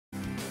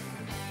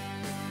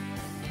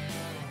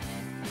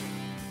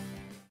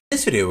In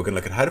this video we're going to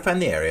look at how to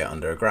find the area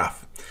under a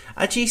graph.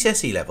 At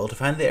GCSE level, to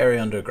find the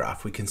area under a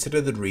graph, we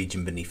consider the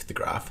region beneath the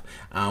graph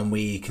and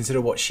we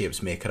consider what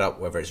shapes make it up,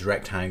 whether it's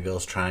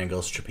rectangles,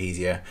 triangles,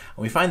 trapezia,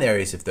 and we find the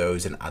areas of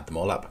those and add them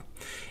all up.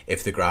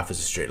 If the graph is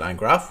a straight line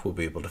graph, we'll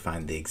be able to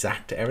find the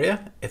exact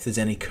area. If there's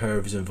any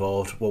curves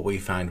involved, what we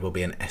find will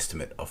be an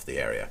estimate of the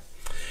area.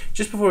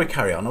 Just before we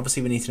carry on,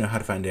 obviously we need to know how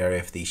to find the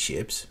area of these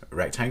shapes.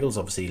 Rectangles,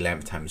 obviously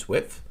length times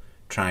width.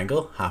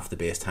 Triangle, half the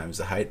base times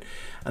the height,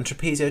 and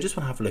trapezium, I just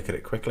want to have a look at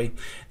it quickly.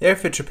 The area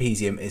for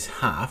trapezium is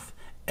half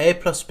a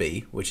plus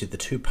b, which is the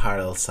two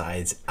parallel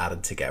sides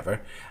added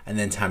together, and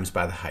then times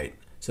by the height.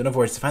 So in other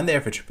words, to find the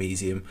area for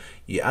trapezium,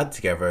 you add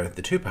together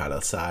the two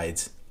parallel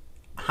sides,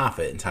 half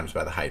it, and times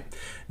by the height.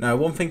 Now,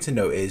 one thing to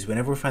note is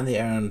whenever we find the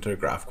area under a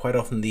graph, quite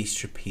often these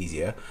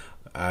trapezia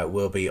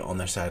will be on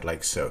their side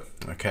like so,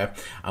 okay?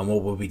 And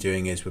what we'll be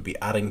doing is we'll be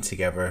adding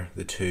together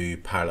the two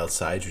parallel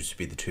sides, which would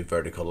be the two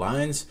vertical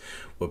lines.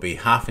 We'll be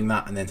halving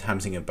that and then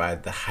timesing it by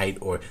the height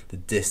or the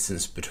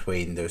distance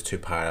between those two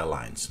parallel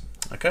lines,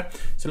 okay?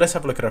 So let's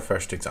have a look at our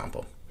first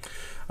example.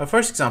 Our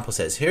first example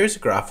says, here's a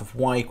graph of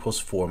y equals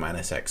 4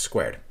 minus x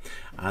squared.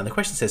 And the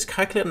question says,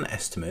 calculate an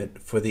estimate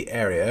for the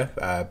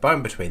area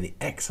bound between the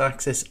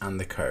x-axis and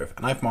the curve.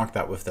 And I've marked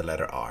that with the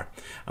letter R.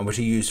 And we're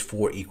to use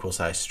 4 equal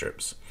size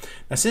strips.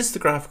 Now, since the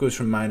graph goes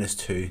from minus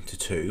 2 to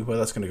 2, well,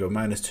 that's going to go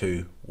minus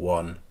 2,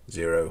 1,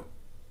 0,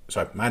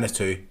 sorry, minus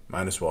 2,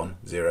 minus 1,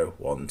 0,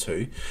 1,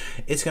 2.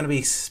 It's going to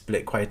be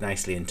split quite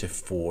nicely into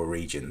 4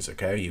 regions,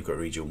 okay? You've got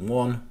region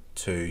 1,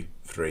 2,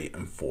 3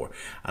 and 4,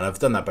 and I've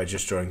done that by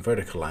just drawing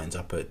vertical lines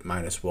up at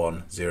minus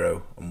 1,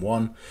 0 and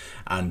 1,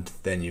 and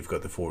then you've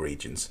got the 4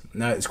 regions.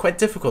 Now it's quite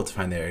difficult to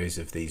find the areas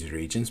of these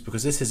regions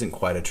because this isn't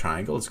quite a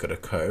triangle, it's got a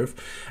curve.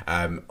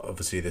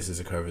 Obviously this is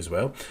a curve as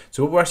well.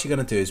 So what we're actually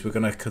going to do is we're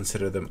going to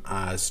consider them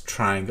as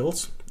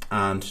triangles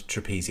and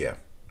trapezia.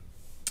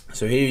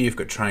 So here you've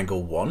got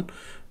triangle 1,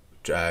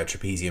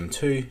 trapezium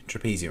 2,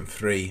 trapezium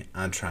 3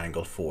 and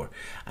triangle 4,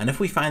 and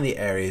if we find the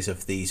areas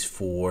of these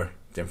 4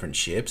 different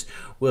shapes,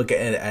 we'll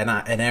get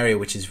an area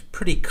which is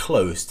pretty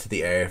close to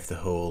the area of the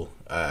whole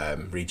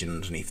region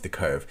underneath the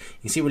curve.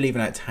 You can see we're leaving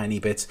out tiny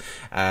bits,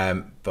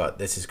 but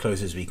this is as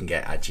close as we can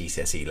get at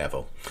GCSE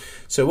level.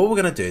 So what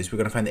we're going to do is we're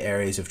going to find the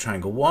areas of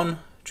triangle 1,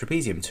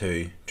 trapezium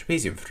 2,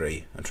 trapezium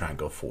 3 and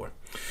triangle 4.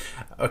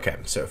 Okay,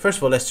 so first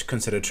of all, let's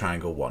consider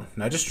triangle 1.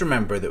 Now just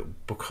remember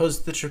that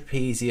because the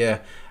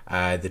trapezia,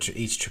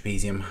 each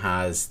trapezium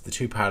has the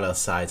two parallel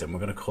sides, and we're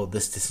going to call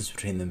this distance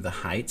between them the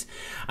height.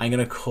 I'm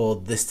going to call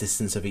this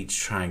distance of each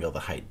triangle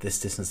the height,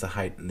 this distance the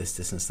height, and this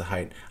distance the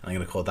height, and I'm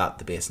going to call that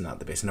the base and that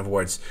the base. In other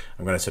words,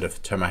 I'm going to sort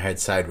of turn my head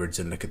sidewards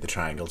and look at the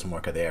triangles and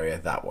work out the area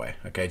that way,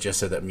 okay, just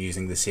so that I'm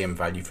using the same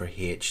value for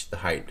h, the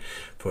height,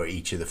 for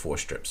each of the 4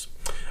 strips.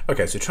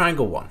 Okay, so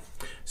triangle 1.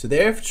 So the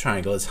area of the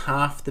triangle is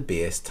half the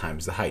base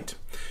times the height.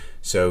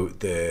 So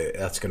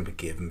that's going to be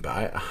given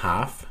by a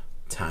half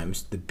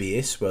times the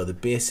base. Well, the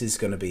base is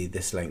going to be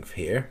this length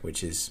here,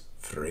 which is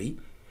 3,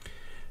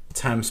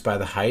 times by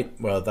the height.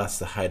 Well, that's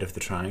the height of the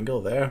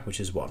triangle there, which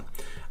is 1.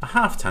 A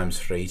half times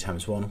 3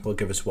 times 1 will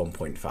give us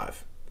 1.5.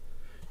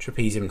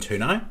 Trapezium 2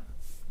 now.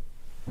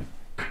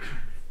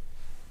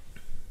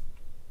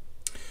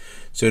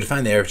 So to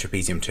find the area of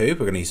trapezium 2, we're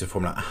going to use the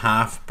formula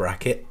half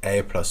bracket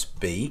a plus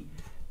b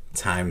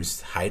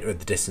times height, or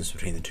the distance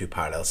between the two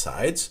parallel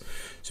sides.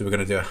 So we're going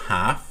to do a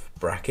half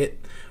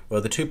bracket.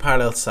 Well, the two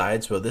parallel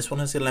sides, well, this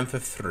one has a length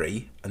of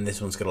 3 and this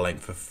one's got a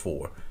length of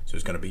 4. So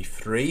it's going to be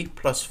 3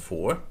 plus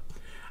 4,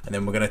 and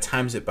then we're going to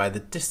times it by the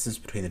distance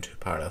between the two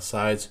parallel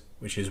sides,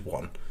 which is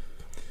 1.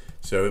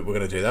 So we're going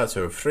to do that.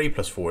 So 3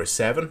 plus 4 is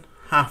 7.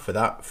 Half of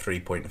that,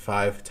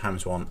 3.5,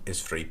 times 1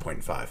 is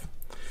 3.5.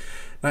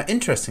 Now,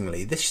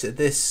 interestingly,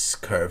 this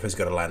curve has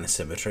got a line of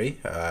symmetry,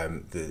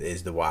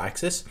 is the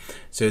y-axis.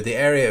 So the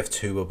area of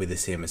 2 will be the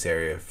same as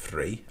area of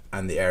 3,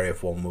 and the area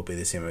of 1 will be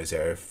the same as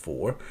area of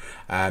 4.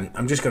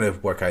 I'm just going to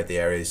work out the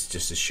areas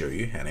just to show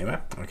you anyway.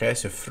 Okay,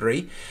 so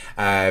 3.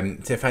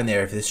 To find the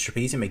area for this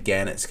trapezium,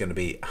 again, it's going to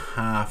be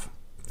half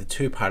the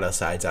two parallel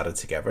sides added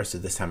together. So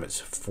this time it's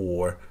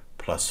 4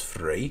 plus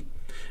 3.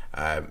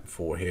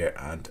 4 here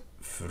and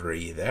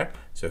 3 there.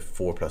 So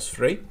 4 plus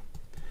 3.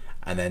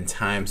 And then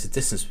times the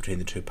distance between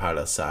the two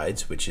parallel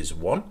sides, which is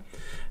 1.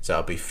 So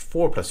that'll be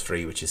 4 plus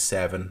 3, which is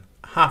 7.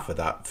 Half of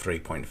that,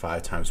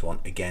 3.5 times 1,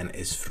 again,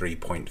 is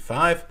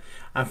 3.5.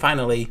 And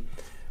finally,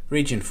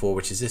 region 4,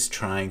 which is this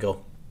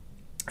triangle.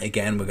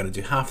 Again, we're going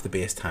to do half the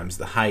base times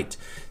the height.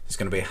 It's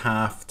going to be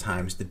half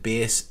times the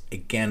base.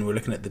 Again, we're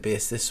looking at the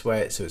base this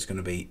way, so it's going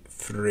to be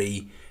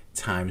 3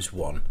 times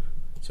 1.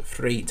 So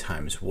 3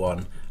 times 1,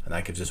 and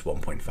that gives us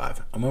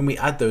 1.5. And when we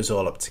add those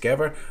all up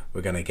together,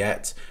 we're going to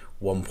get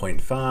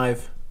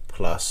 1.5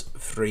 plus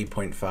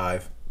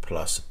 3.5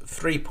 plus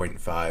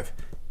 3.5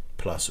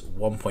 plus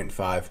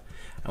 1.5,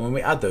 and when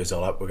we add those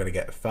all up, we're going to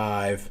get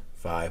 5,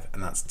 5,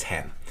 and that's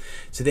 10.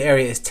 So the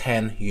area is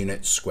 10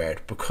 units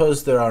squared.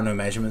 Because there are no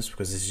measurements,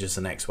 because this is just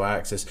an XY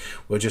axis,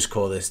 we'll just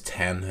call this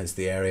 10 as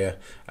the area.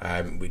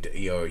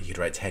 You'd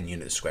write 10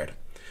 units squared.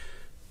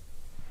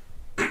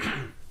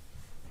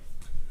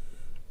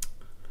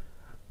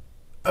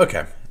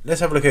 Okay,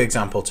 let's have a look at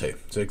example 2.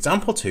 So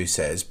example 2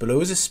 says, below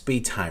is a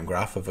speed time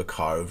graph of a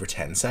car over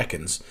 10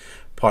 seconds.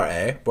 Part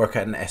A, work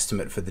out an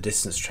estimate for the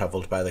distance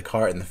travelled by the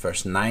car in the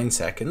first 9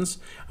 seconds.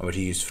 And we're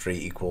to use 3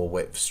 equal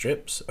width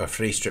strips, or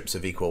 3 strips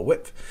of equal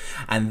width.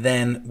 And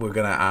then we're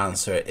going to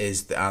answer,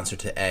 is the answer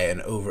to A an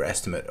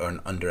overestimate or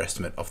an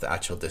underestimate of the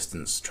actual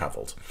distance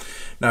travelled?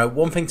 Now,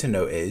 one thing to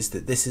note is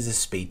that this is a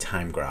speed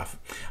time graph.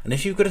 And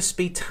if you've got a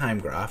speed time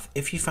graph,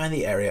 if you find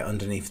the area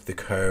underneath the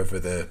curve or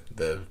the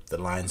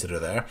lines that are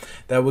there,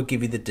 that will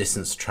give you the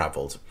distance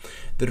travelled.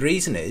 The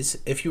reason is,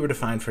 if you were to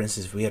find, for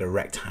instance, if we had a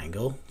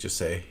rectangle, just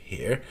say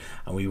here,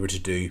 and we were to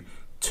do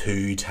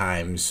 2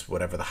 times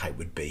whatever the height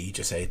would be,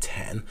 just say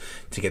 10,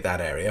 to get that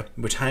area,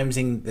 we're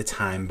timesing the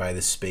time by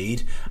the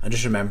speed, and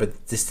just remember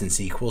that distance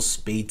equals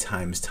speed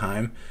times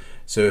time.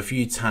 So if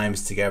you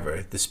times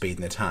together the speed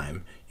and the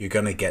time, you're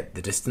going to get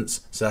the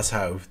distance. So that's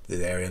how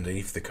the area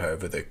underneath the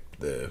curve or the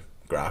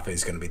graph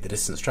is going to be the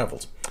distance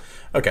travelled.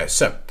 Okay,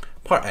 so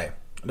part A.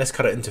 Let's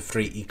cut it into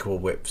 3 equal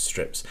width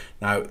strips.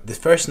 Now, the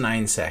first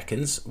 9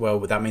 seconds,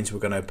 well, that means we're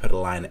going to put a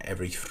line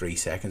every 3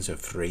 seconds, so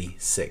 3,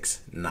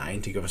 6,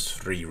 9, to give us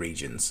 3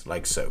 regions,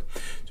 like so.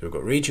 So we've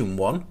got region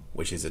 1,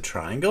 which is a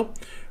triangle,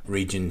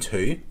 region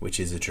 2, which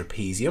is a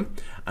trapezium,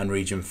 and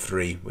region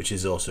 3, which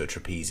is also a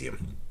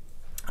trapezium.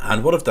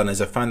 And what I've done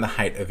is I've found the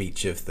height of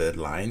each of the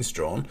lines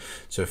drawn.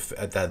 So if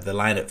the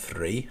line at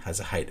 3 has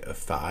a height of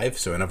 5.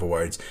 So in other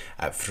words,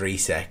 at 3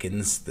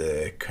 seconds,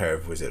 the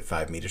curve was at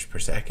 5 meters per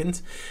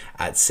second.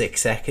 At 6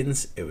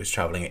 seconds, it was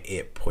traveling at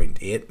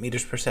 8.8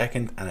 meters per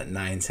second. And at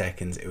 9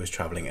 seconds, it was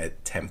traveling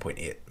at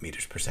 10.8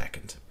 meters per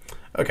second.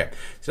 Okay,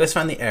 so let's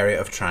find the area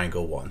of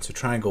triangle 1. So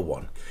triangle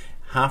 1,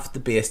 half the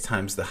base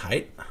times the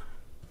height.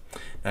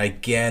 Now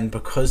again,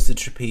 because the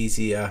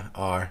trapezia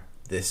are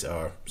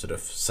sort of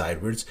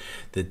sidewards,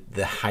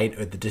 the height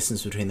or the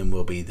distance between them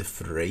will be the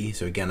 3.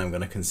 So again, I'm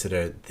going to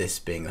consider this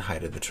being the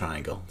height of the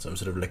triangle. So I'm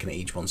sort of looking at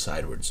each one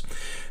sidewards.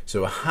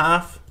 So a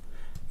half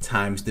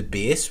times the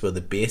base, well,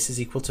 the base is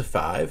equal to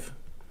 5,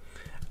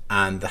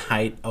 and the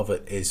height of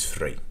it is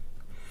 3.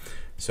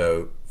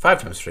 So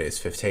 5 times 3 is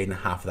 15,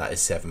 and half of that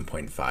is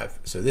 7.5.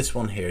 So this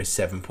one here is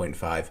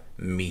 7.5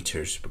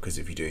 meters, because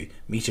if you do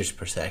meters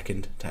per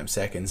second times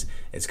seconds,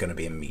 it's going to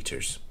be in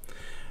meters.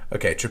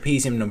 Okay,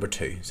 trapezium number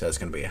 2, so that's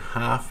going to be a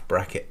half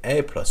bracket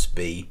A plus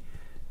B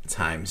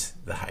times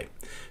the height.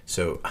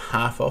 So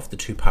half of the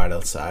 2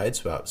 parallel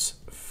sides, well, that's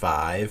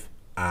 5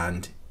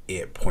 and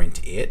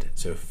 8.8,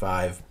 so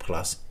 5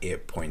 plus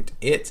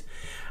 8.8,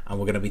 and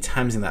we're going to be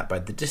timesing that by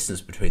the distance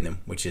between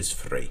them, which is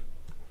 3.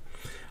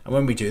 And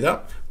when we do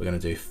that, we're going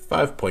to do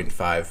 5 plus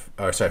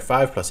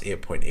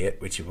 8.8,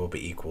 which will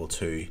be equal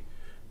to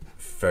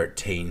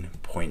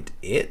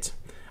 13.8,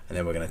 and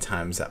then we're going to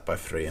times that by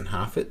 3 and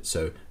half it,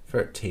 so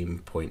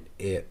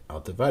 13.8, I'll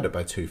divide it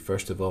by 2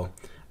 first of all,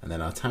 and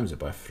then I'll times it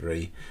by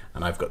 3,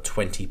 and I've got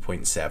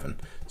 20.7.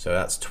 So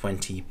that's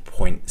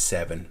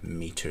 20.7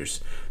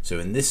 meters. So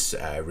in this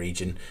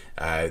region,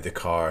 the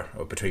car,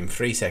 or between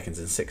 3 seconds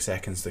and 6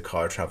 seconds, the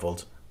car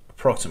travelled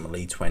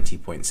approximately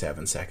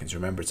 20.7 seconds.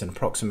 Remember, it's an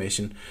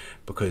approximation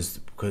because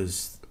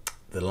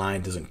the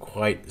line doesn't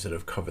quite sort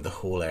of cover the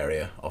whole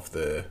area of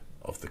the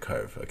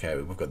curve. Okay,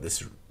 we've got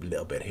this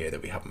little bit here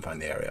that we haven't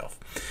found the area of.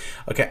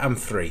 Okay, and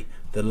 3,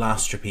 the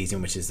last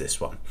trapezium, which is this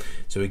one.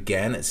 So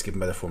again, it's given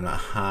by the formula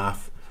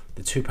half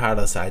the 2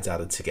 parallel sides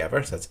added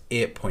together, so that's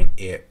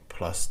 8.8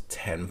 plus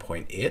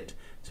 10.8,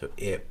 so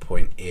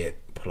 8.8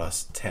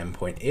 plus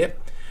 10.8, and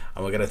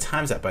we're going to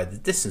times that by the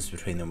distance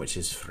between them, which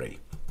is 3.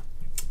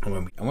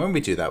 And when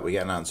we do that, we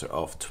get an answer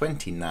of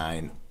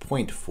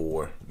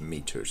 29.4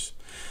 meters.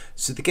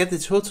 So to get the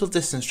total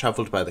distance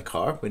travelled by the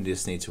car, we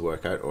just need to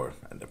work out, or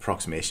an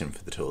approximation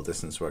for the total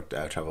distance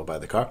travelled by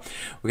the car,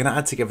 we're going to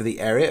add together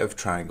the area of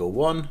triangle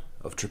 1,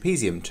 of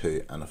trapezium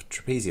 2, and of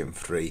trapezium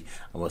 3,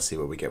 and we'll see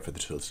what we get for the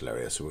total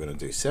area. So we're going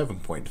to do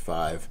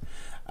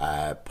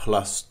 7.5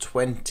 plus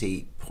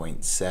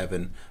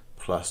 20.7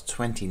 plus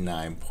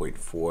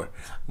 29.4,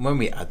 and when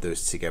we add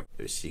those together,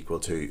 it's equal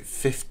to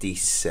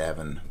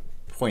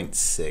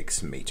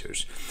 57.6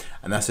 meters,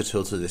 and that's the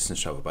total distance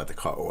travelled by the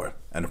car, or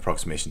an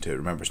approximation to it.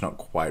 Remember, it's not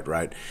quite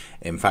right.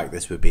 In fact,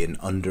 this would be an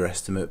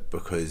underestimate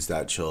because the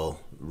actual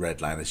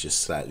red line is just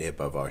slightly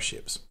above our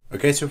shapes.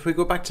 Okay, so if we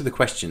go back to the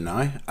question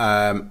now,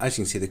 as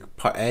you can see, the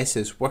part A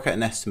says work out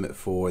an estimate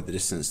for the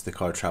distance the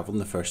car travelled in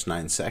the first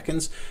 9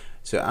 seconds.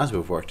 So as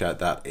we've worked out,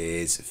 that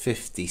is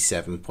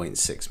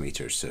 57.6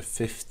 meters. So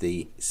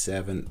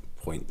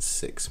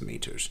 57.6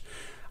 meters.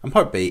 And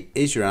part B,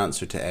 is your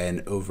answer to A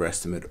an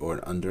overestimate or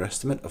an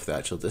underestimate of the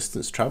actual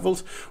distance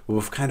travelled? Well,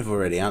 we've kind of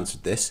already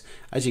answered this.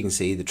 As you can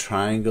see, the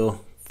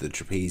triangle, the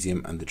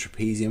trapezium, and the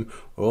trapezium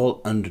are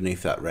all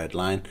underneath that red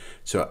line.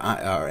 So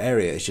our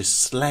area is just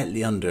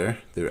slightly under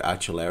the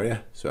actual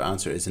area. So our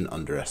answer is an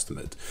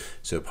underestimate.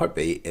 So part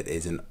B, it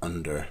is an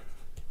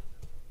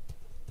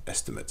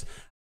underestimate.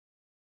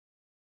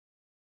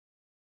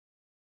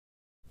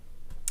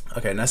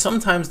 Okay, now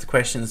sometimes the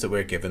questions that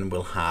we're given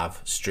will have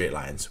straight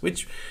lines,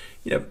 which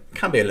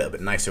can be a little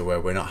bit nicer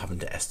where we're not having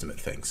to estimate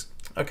things.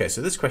 Okay,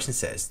 so this question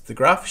says, the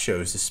graph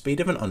shows the speed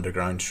of an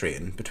underground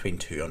train between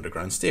two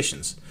underground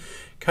stations.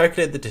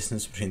 Calculate the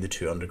distance between the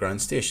two underground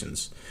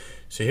stations.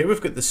 So here we've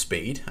got the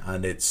speed,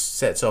 and it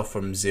sets off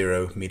from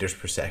 0 meters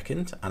per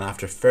second, and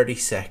after 30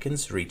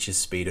 seconds reaches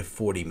speed of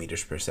 40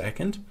 meters per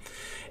second.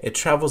 It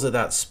travels at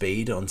that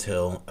speed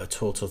until a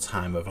total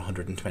time of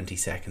 120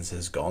 seconds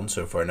has gone,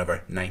 so for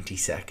another 90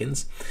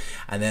 seconds.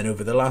 And then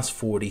over the last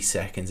 40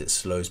 seconds, it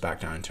slows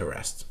back down to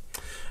rest.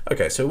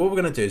 Okay, so what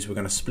we're going to do is we're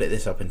going to split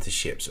this up into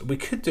shapes. We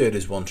could do it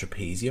as one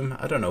trapezium.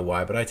 I don't know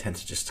why, but I tend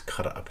to just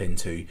cut it up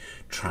into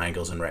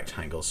triangles and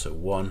rectangles. So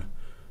 1,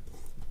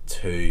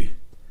 2,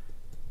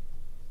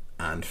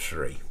 and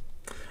 3.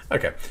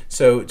 Okay,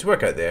 so to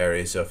work out the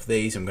areas of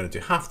these, I'm going to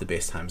do half the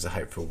base times the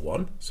height for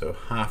 1. So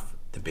half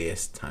the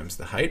base times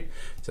the height.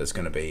 So it's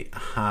going to be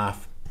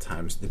half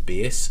times the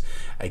base.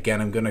 Again,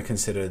 I'm going to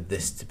consider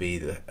this to be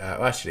the,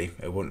 well, actually,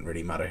 it wouldn't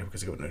really matter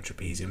because I've got no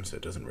trapezium, so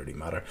it doesn't really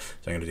matter.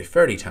 So I'm going to do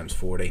 30 times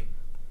 40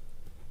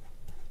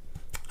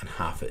 and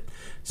half it.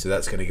 So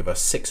that's going to give us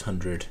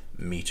 600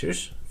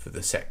 meters for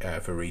the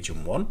for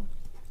region 1.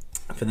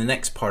 For the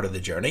next part of the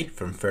journey,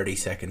 from 30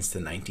 seconds to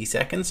 90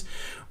 seconds,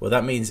 well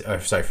that means,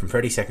 from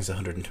 30 seconds to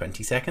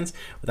 120 seconds,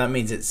 well that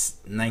means it's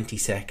 90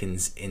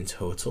 seconds in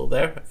total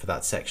there for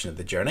that section of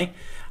the journey.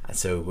 And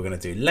so we're going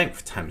to do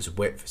length times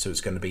width, so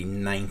it's going to be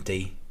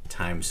 90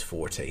 times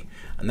 40,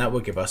 and that will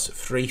give us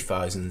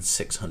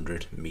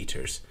 3,600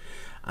 meters.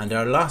 And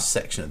our last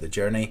section of the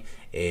journey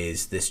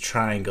is this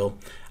triangle,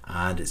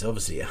 and it's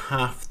obviously a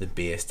half the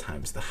base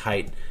times the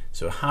height.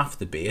 So half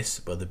the base,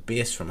 well the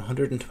base from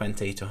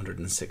 120 to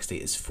 160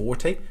 is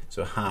 40,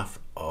 so half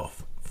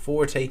of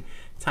 40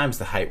 times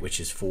the height,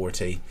 which is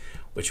 40,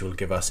 which will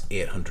give us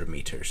 800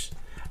 meters.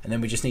 And then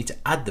we just need to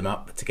add them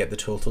up to get the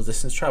total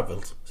distance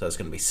travelled. So it's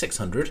going to be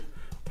 600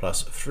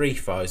 plus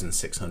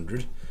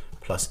 3,600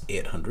 plus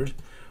 800,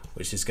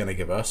 which is going to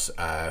give us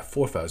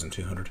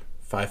 4,200,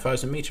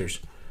 5,000 meters.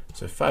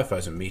 So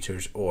 5,000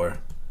 meters or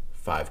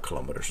 5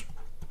 kilometers.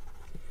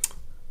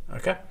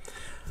 Okay.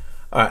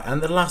 All right,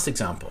 and the last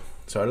example.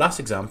 So our last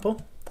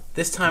example,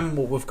 this time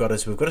what we've got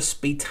is we've got a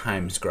speed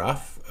time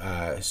graph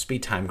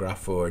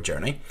for a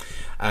journey.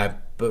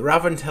 But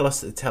rather than tell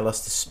us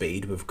the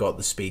speed, we've got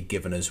the speed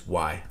given as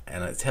y,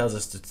 and it tells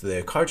us that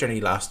the car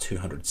journey lasts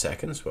 200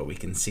 seconds. Well, we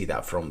can see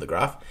that from the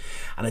graph,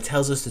 and it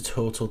tells us the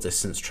total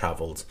distance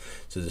travelled.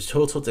 So the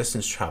total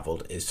distance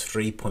travelled is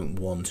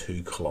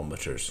 3.12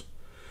 kilometers.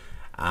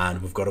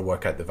 And we've got to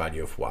work out the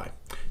value of y.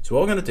 So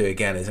what I'm going to do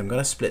again is I'm going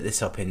to split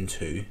this up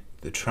into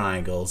the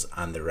triangles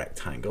and the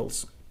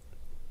rectangles.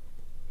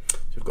 So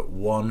we've got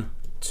 1,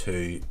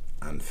 2,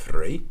 and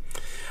 3.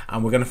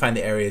 And we're going to find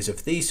the areas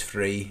of these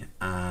three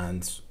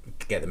and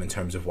get them in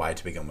terms of y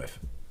to begin with.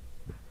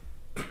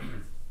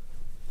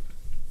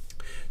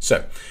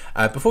 So,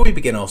 before we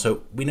begin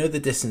also, we know the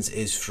distance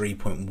is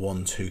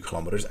 3.12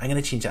 kilometers. I'm going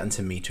to change that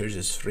into meters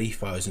as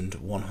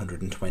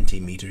 3,120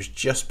 meters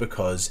just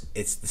because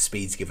it's the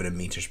speeds given in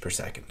meters per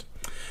second.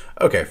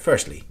 Okay,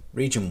 firstly,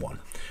 region 1.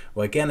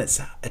 Well, again, it's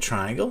a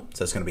triangle,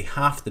 so it's going to be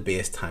half the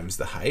base times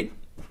the height.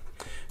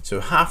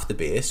 So half the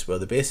base, well,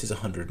 the base is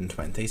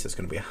 120, so it's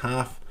going to be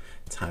half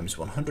times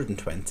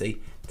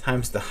 120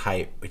 times the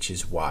height, which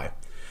is y.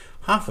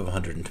 Half of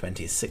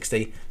 120 is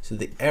 60, so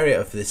the area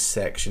of this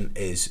section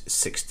is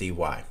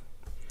 60y.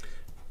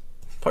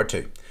 Part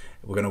 2.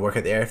 We're going to work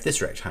out the area of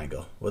this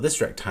rectangle. Well, this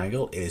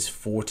rectangle is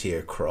 40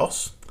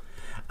 across,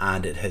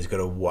 and it has got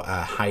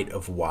a height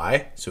of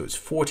y, so it's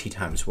 40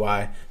 times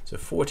y, so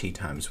 40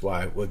 times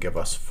y will give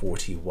us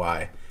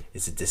 40y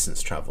is the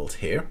distance travelled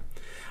here.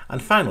 And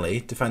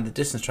finally, to find the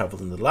distance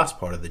travelled in the last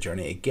part of the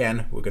journey,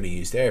 again, we're going to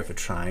use the area of a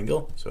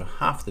triangle, so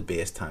half the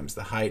base times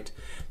the height,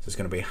 so it's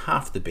going to be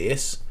half the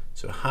base,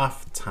 so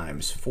half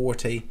times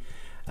 40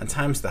 and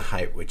times the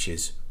height, which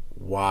is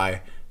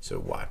y, so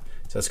y.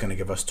 So that's going to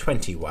give us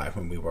 20y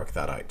when we work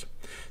that out.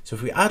 So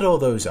if we add all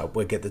those up,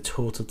 we'll get the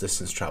total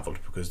distance travelled,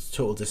 because the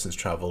total distance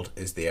travelled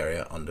is the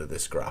area under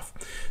this graph.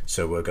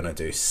 So we're going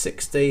to do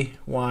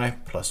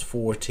 60y plus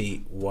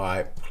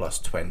 40y plus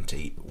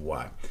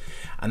 20y.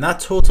 And that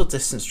total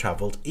distance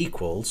travelled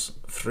equals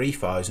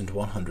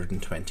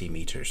 3,120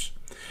 meters.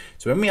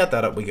 So when we add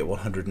that up, we get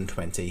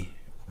 120y,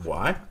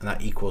 and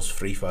that equals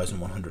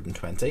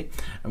 3,120.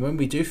 And when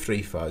we do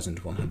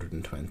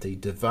 3,120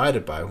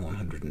 divided by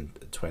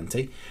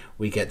 120,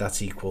 we get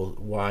that's equal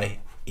y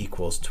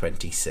equals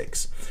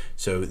 26.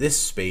 So this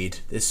speed,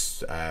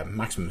 this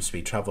maximum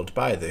speed travelled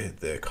by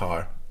the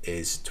car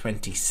is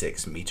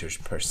 26 meters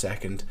per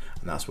second,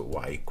 and that's what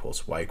y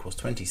equals. Y equals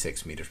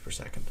 26 meters per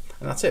second,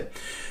 and that's it.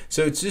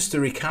 So it's just to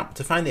recap,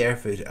 to find the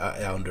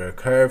area under a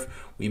curve,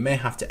 we may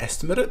have to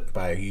estimate it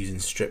by using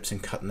strips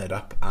and cutting it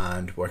up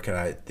and working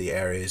out the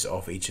areas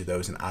of each of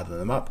those and adding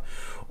them up.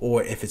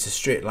 Or if it's a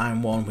straight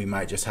line one, we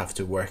might just have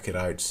to work it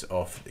out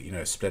of,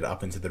 split it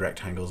up into the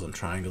rectangles and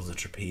triangles and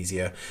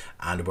trapezia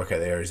and work out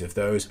the areas of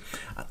those.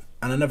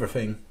 And another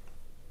thing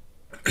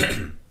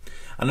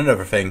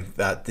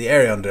that the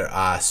area under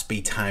a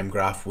speed time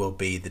graph will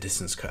be the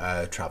distance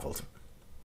travelled.